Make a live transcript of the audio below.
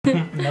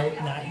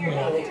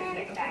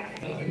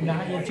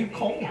get too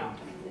cold.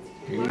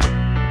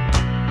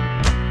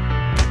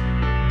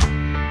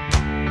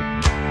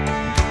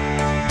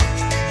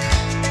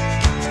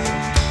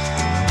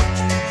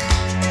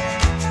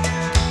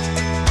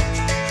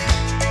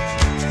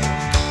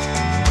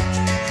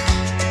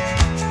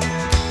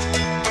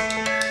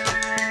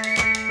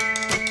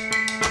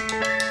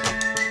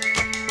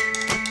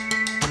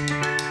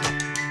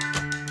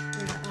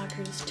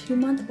 Audrey's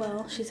 2-month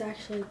well. She's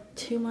actually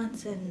 2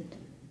 months and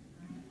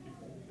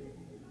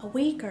a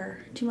week,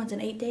 or 2 months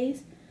and 8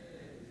 days.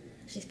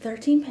 She's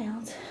 13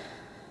 pounds,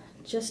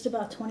 just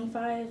about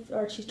 25,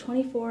 or she's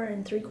 24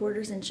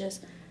 3/4 inches.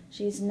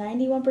 She's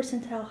 91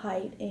 percentile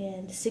height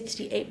and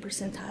 68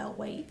 percentile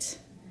weight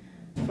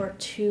for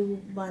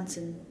 2 months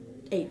and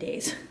 8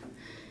 days.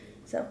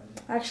 So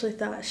I actually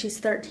thought she's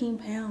 13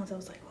 pounds. I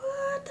was like,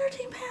 what,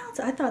 13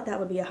 pounds? I thought that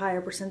would be a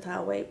higher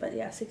percentile weight, but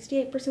yeah,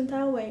 68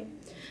 percentile weight.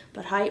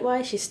 But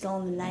height-wise, she's still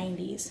in the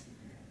 90s.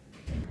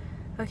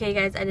 Okay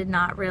guys, I did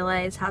not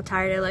realize how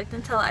tired I looked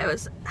until I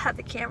had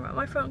the camera,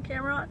 my phone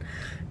camera on.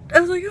 I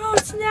was like, oh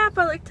snap,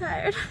 I look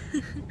tired.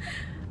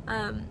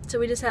 So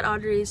we just had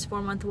Audrey's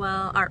 4-month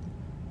well, or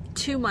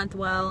 2-month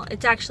well.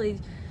 It's actually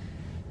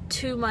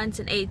 2 months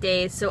and 8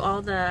 days, so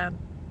all the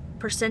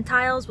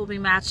percentiles will be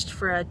matched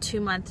for a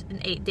 2-month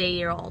and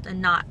 8-day-year-old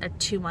and not a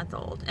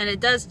 2-month-old. And it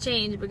does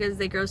change because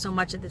they grow so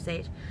much at this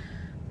age.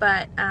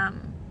 But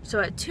so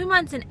at 2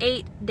 months and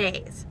 8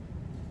 days,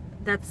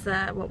 that's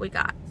what we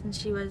got. And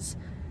she was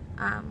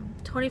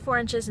 24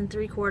 inches and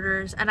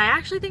 3/4, and I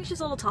actually think she's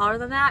a little taller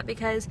than that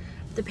because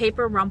the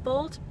paper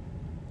rumpled.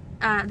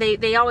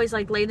 They always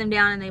like lay them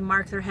down and they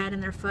mark their head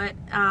and their foot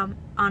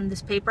on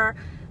this paper,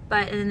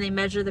 and then they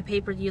measure the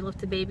paper. You lift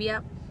the baby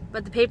up,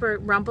 but the paper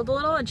rumpled a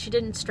little and she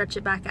didn't stretch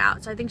it back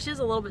out. So I think she's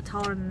a little bit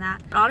taller than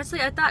that. Honestly,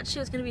 I thought she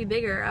was gonna be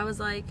bigger. I was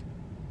like,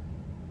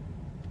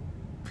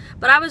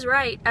 but I was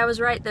right. I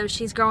was right though.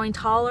 She's growing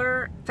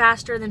taller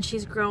faster than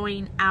she's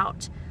growing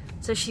out.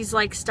 So she's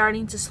like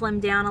starting to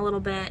slim down a little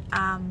bit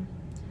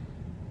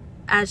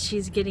as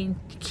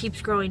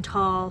keeps growing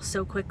tall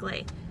so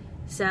quickly.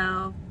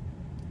 So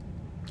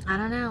I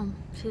don't know.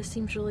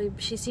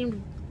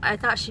 I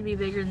thought she'd be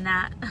bigger than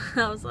that.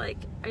 I was like,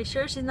 are you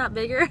sure she's not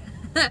bigger?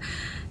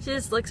 She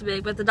just looks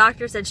big, but the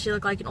doctor said she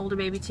looked like an older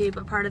baby too,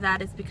 but part of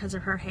that is because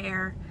of her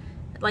hair.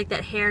 Like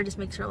that hair just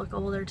makes her look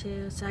older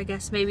too. So I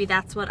guess maybe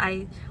that's when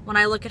I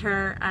look at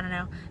her, I don't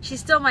know. She's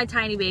still my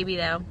tiny baby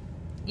though.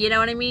 You know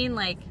what I mean?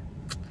 Like,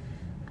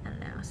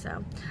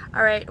 so,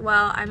 all right,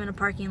 well, I'm in a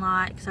parking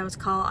lot because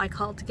I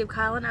called to give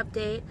Kyle an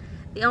update.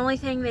 The only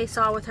thing they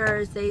saw with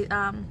her is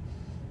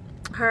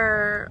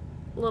her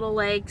little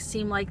legs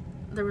seemed like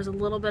there was a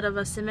little bit of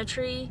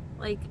asymmetry,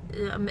 like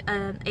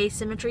an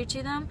asymmetry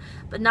to them,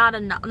 but not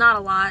a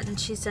lot. And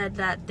she said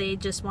that they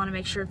just want to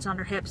make sure it's on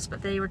her hips,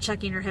 but they were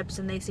checking her hips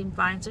and they seemed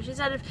fine. So she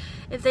said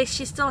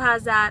she still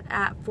has that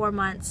at 4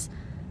 months,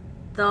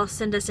 they'll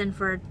send us in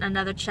for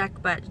another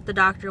check, but the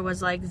doctor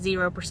was like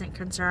 0%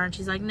 concerned.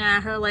 She's like, nah,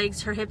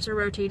 her hips are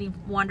rotating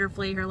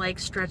wonderfully, her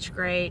legs stretch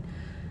great.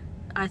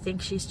 I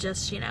think she's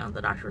just,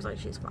 the doctor was like,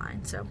 she's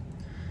fine. So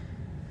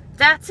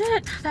that's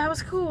it. That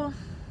was cool.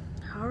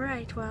 All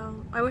right,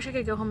 well, I wish I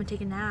could go home and take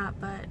a nap,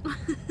 but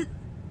that's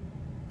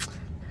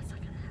not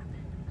gonna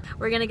happen.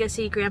 We're gonna go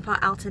see Grandpa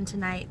Alton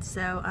tonight,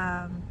 so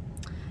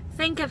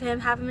think of him,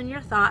 have him in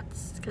your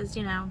thoughts, because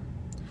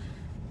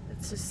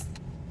it's just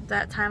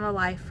that time of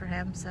life for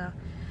him. So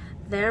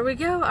there we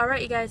go. All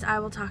right, you guys, I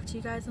will talk to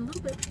you guys in a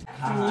little bit.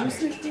 Can you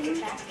say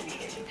hi?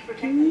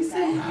 Can you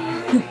say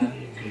hi?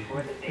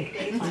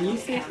 Can you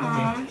say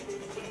hi?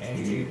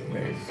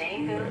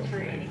 Same goes for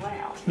anyone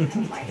else. No,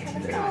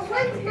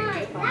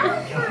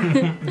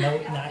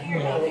 not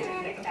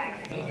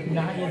yet.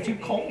 Not yet. Too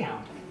cold.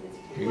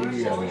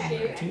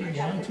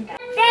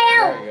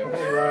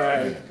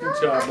 Alright. Good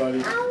job,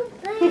 buddy.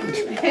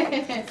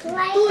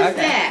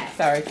 Okay.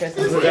 Sorry, Chris.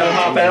 We're gonna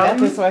hop out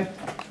this way.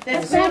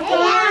 That's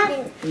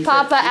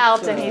Papa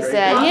Alton, he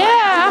said.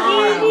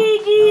 Yeah.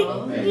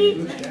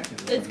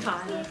 It's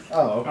Kyle.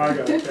 Oh,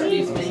 okay.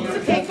 You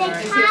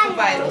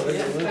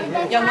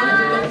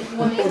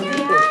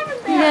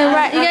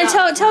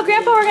gonna tell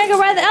Grandpa we're gonna go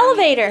ride the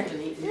elevator.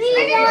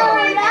 We're gonna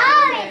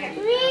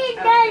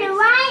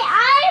ride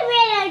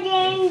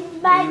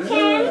by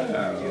Tim.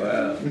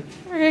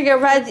 We're gonna go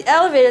ride the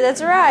elevator.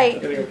 That's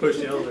right. Gotta go push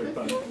the elevator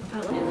button.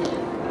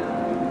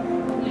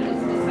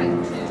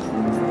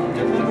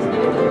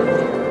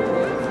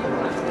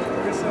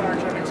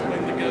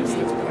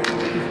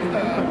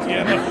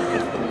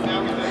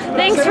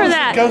 Thanks for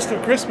that. Ghost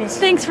of Christmas.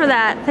 Thanks for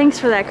that. Thanks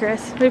for that,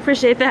 Chris. We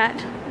appreciate that.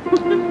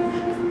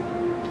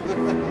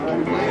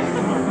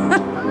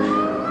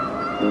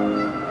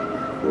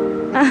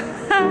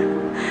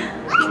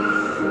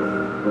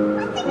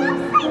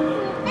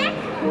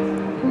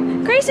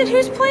 Grayson,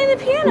 who's playing the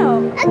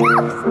piano? A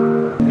ghost.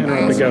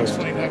 And the ghost.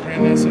 That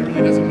grandness really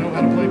doesn't know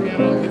how to play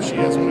piano, but she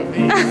has one of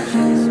these.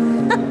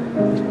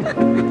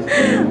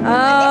 Oh.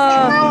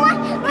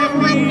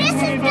 This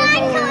is my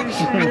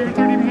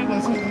 30-minute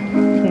lesson.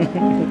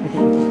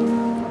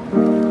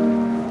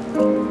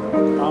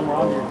 I'm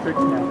on your trick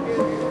now.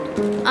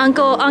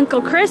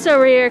 Uncle Chris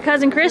over here,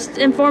 Cousin Chris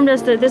informed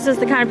us that this is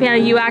the kind of piano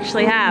you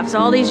actually have. So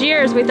all these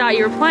years we thought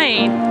you were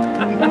playing,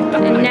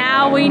 and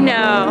now we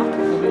know.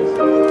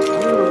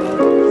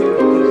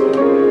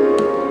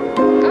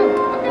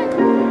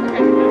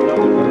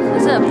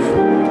 This is a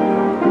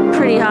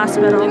pretty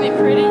hospital. Isn't it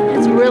pretty?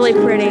 It's really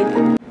pretty.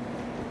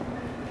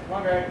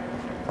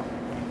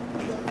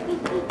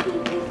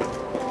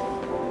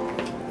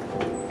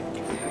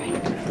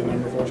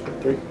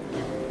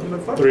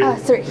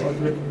 Three.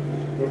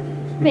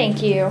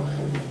 Thank you.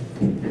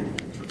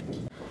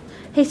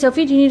 Hey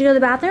Sophie, do you need to go to the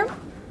bathroom?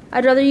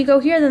 I'd rather you go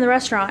here than the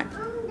restaurant.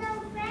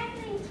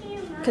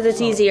 Because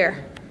it's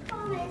easier.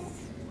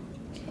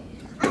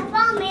 I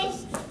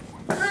promise.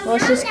 Well,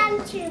 it's just...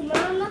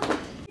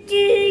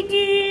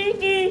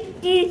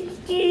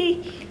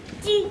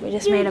 We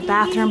just made a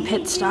bathroom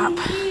pit stop.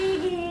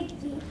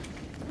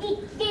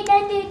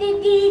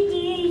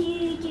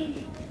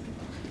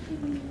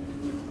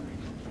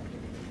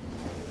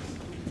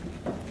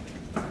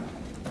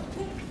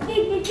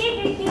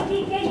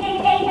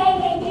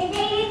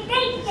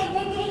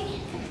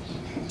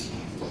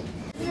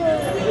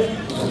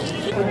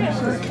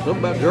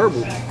 Something about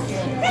gerbils.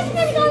 Let's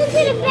go to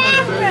the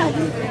bathroom.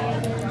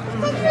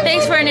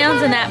 Thanks for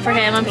announcing that for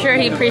him. I'm sure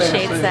he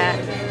appreciates that.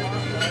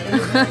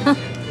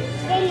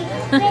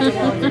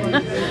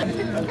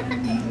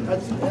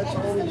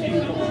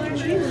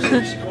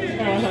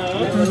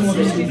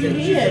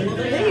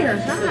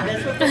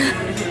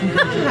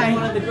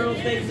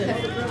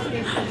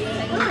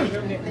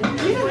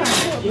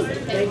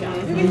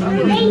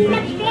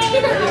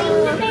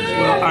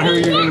 Well, I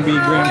heard you're going to be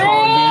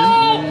grandpa again.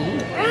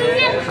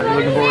 Are you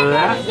looking forward to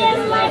that?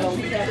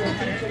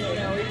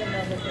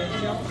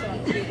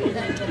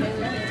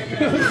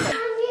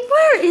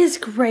 Where is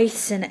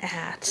Grayson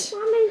at?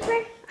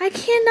 I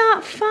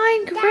cannot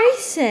find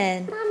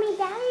Grayson. Mommy,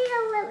 Daddy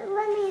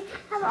let me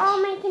have all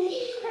my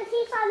candy because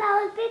he thought that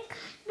was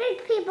big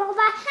people.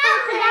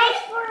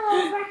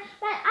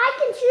 But I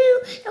can chew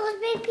those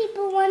big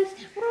people ones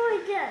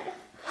really good.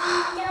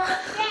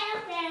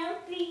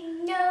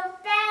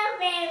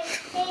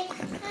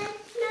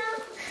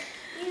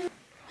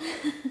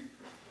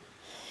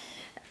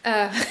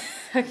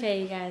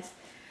 Okay, you guys.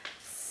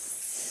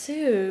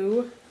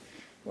 So,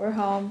 we're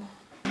home.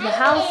 The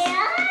house.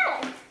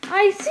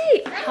 I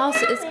see.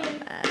 House is a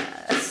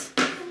mess.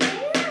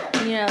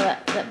 You know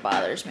that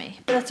bothers me,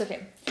 but that's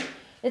okay.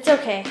 It's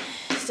okay.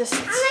 It's just.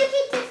 I'm gonna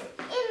keep this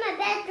in my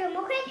bedroom,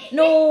 okay?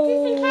 No.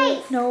 Just in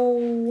case. No.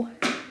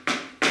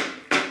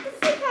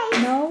 Just in case.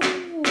 No.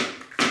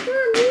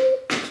 Mommy.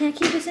 Can't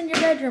keep this in your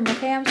bedroom,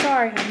 okay? I'm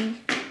sorry,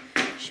 honey.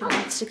 She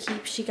wants to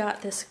keep. She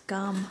got this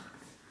gum.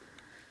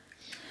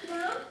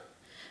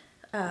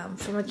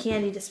 From a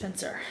candy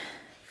dispenser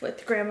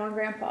with Grandma and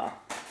Grandpa.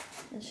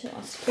 And she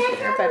wants to keep it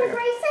in her bedroom.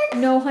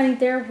 No, honey,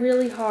 they're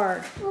really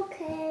hard.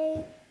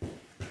 Okay.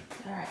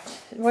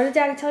 Alright. What did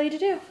Daddy tell you to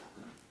do?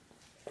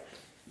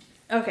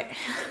 Okay.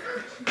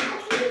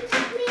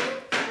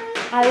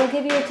 I will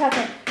give you a tuck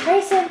in.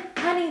 Grayson,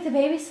 honey, the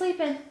baby's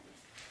sleeping.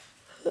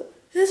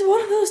 This is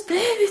one of those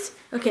babies.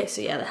 Okay,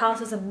 so yeah, the house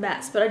is a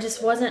mess, but I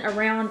just wasn't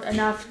around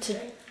enough to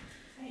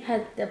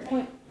have the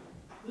point.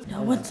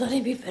 No one's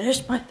letting me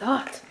finish my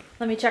thoughts.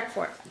 Let me check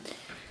for it.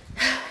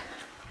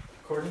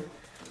 Courtney?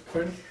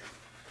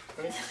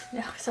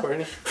 No, so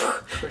Courtney?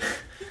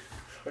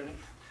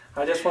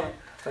 I just want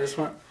to tell.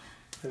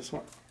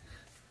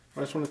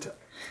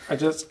 I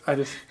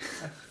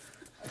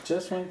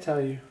just want to tell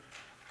you,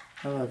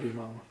 I love you,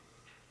 Mama.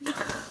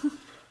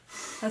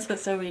 that's what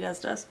Sophie does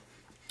to us.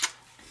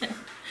 And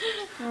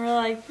we're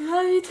like,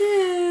 love you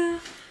too.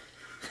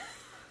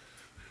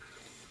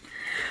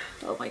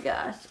 Oh my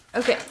gosh.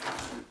 Okay.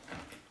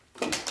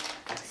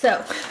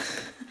 So,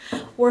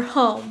 we're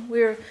home.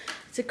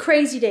 It's a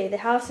crazy day. The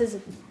house is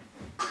a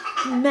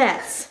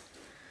mess.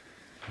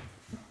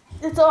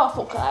 It's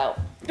awful, Kyle.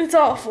 It's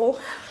awful.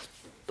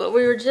 But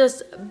we were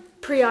just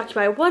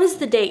preoccupied. What is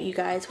the date, you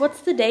guys? What's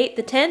the date?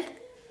 The 10th?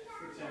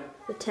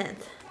 The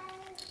 10th.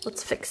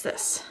 Let's fix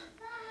this.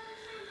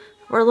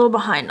 We're a little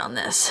behind on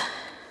this.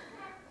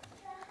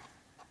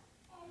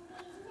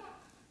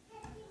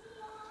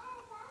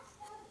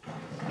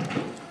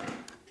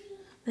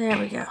 There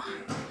we go.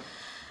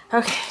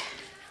 Okay.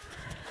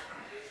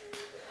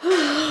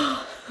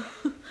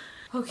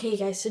 Okay,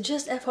 guys, so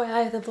just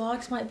FYI, the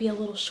vlogs might be a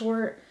little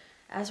short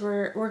as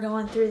we're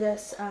going through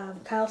this.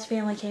 Kyle's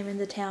family came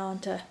into town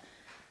to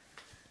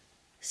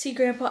see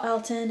Grandpa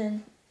Elton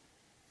and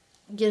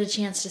get a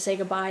chance to say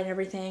goodbye and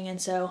everything,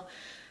 and so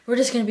we're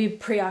just going to be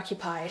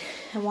preoccupied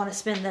and want to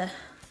spend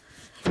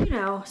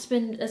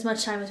spend as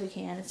much time as we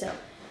can, and so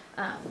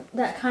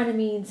that kind of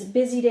means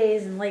busy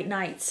days and late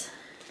nights.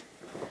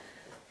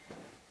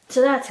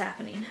 So that's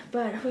happening.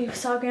 But we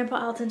saw Grandpa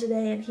Elton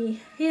today, and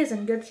he is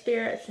in good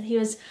spirits, and he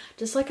was,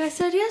 just like I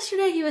said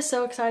yesterday, he was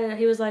so excited.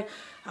 He was like,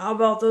 how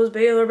about those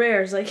Baylor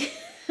Bears? Like,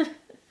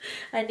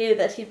 I knew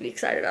that he'd be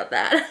excited about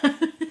that.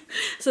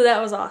 So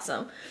that was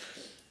awesome.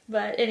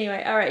 But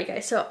anyway, alright you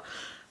guys, so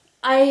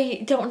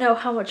I don't know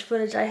how much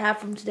footage I have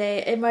from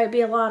today. It might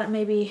be a lot, it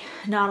may be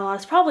not a lot.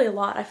 It's probably a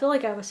lot. I feel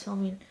like I was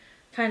filming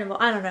kind of,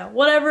 I don't know.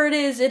 Whatever it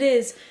is, it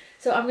is.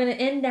 So I'm gonna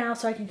end now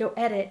so I can go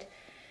edit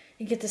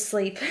and get to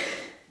sleep.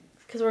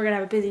 Because we're gonna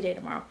have a busy day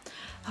tomorrow.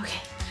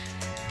 Okay.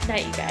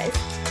 Night, you guys.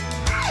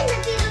 I'm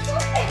a beautiful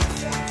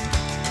princess.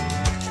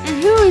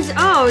 And who is,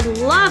 oh,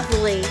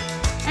 lovely.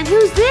 And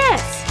who's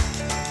this?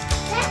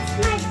 That's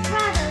my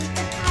brother,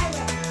 the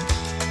pirate.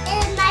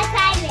 And my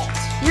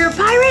pirate. You're a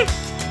pirate?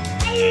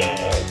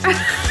 Hi.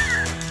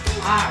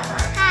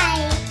 Hi.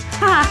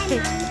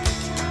 Hi.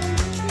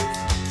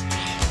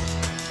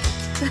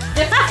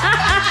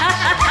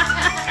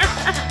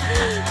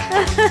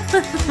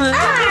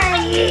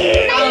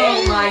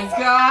 Oh my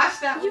gosh,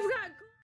 that You've got